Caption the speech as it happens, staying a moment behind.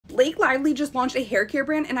Blake Lively just launched a hair care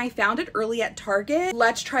brand and I found it early at Target.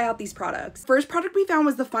 Let's try out these products. First product we found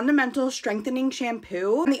was the Fundamental Strengthening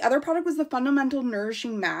Shampoo, and the other product was the Fundamental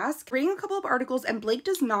Nourishing Mask. Reading a couple of articles, and Blake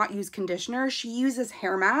does not use conditioner. She uses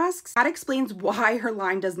hair masks. That explains why her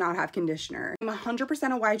line does not have conditioner. I'm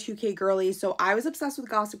 100% a Y2K girly, so I was obsessed with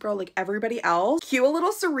Gossip Girl like everybody else. Cue a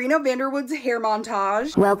little Serena Vanderwood's hair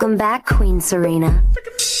montage. Welcome back, Queen Serena.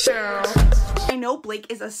 I know Blake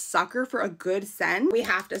is a sucker for a good scent. We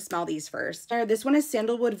have to smell these first. This one is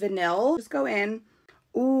Sandalwood Vanilla. Just go in.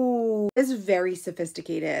 Ooh, this is very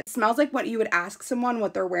sophisticated. It smells like what you would ask someone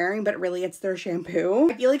what they're wearing, but really it's their shampoo.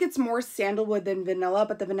 I feel like it's more sandalwood than vanilla,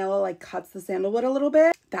 but the vanilla like cuts the sandalwood a little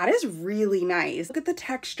bit. That is really nice. Look at the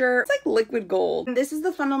texture. It's like liquid gold. And this is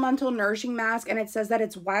the Fundamental Nourishing Mask, and it says that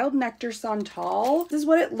it's Wild Nectar Santal. This is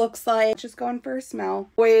what it looks like. Just go in for a smell.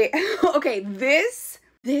 Wait, okay, this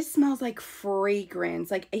smells like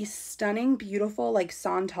fragrance, like a stunning, beautiful, like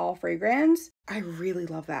Santal fragrance. I really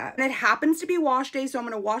love that. And it happens to be wash day, so I'm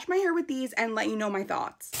gonna wash my hair with these and let you know my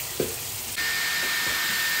thoughts.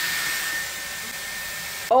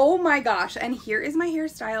 Oh my gosh, and here is my hair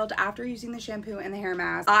styled after using the shampoo and the hair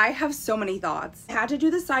mask. I have so many thoughts. I had to do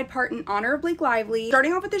the side part in honor of Blake Lively.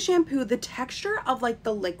 Starting off with the shampoo, the texture of like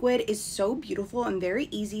the liquid is so beautiful and very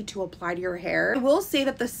easy to apply to your hair. I will say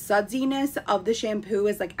that the sudsiness of the shampoo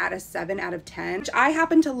is like at a 7 out of 10, which I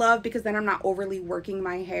happen to love because then I'm not overly working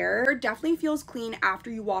my hair. It definitely feels clean after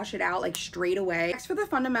you wash it out like straight away. Next, for the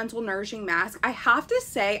Fundamental Nourishing Mask, I have to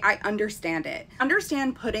say I understand it.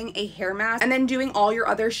 Understand putting a hair mask and then doing all your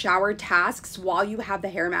other shower tasks while you have the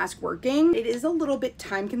hair mask working. It is a little bit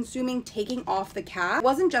time consuming taking off the cap. It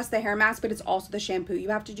wasn't just the hair mask, but it's also the shampoo. You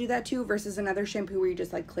have to do that too versus another shampoo where you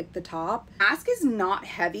just like click the top. Mask is not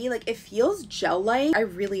heavy, like it feels gel-like. I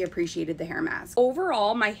really appreciated the hair mask.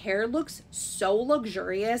 Overall, my hair looks so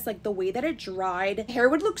luxurious. Like the way that it dried, hair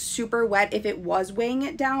would look super wet if it was weighing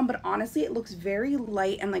it down, but honestly it looks very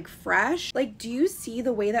light and like fresh. Like, do you see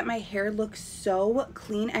the way that my hair looks so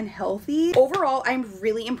clean and healthy? Overall, I'm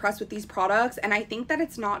really impressed with these products, and I think that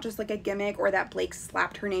it's not just like a gimmick or that Blake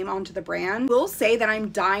slapped her name onto the brand. Will say that I'm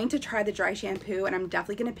dying to try the dry shampoo, and I'm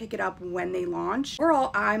definitely gonna pick it up when they launch.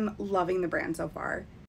 Overall, I'm loving the brand so far.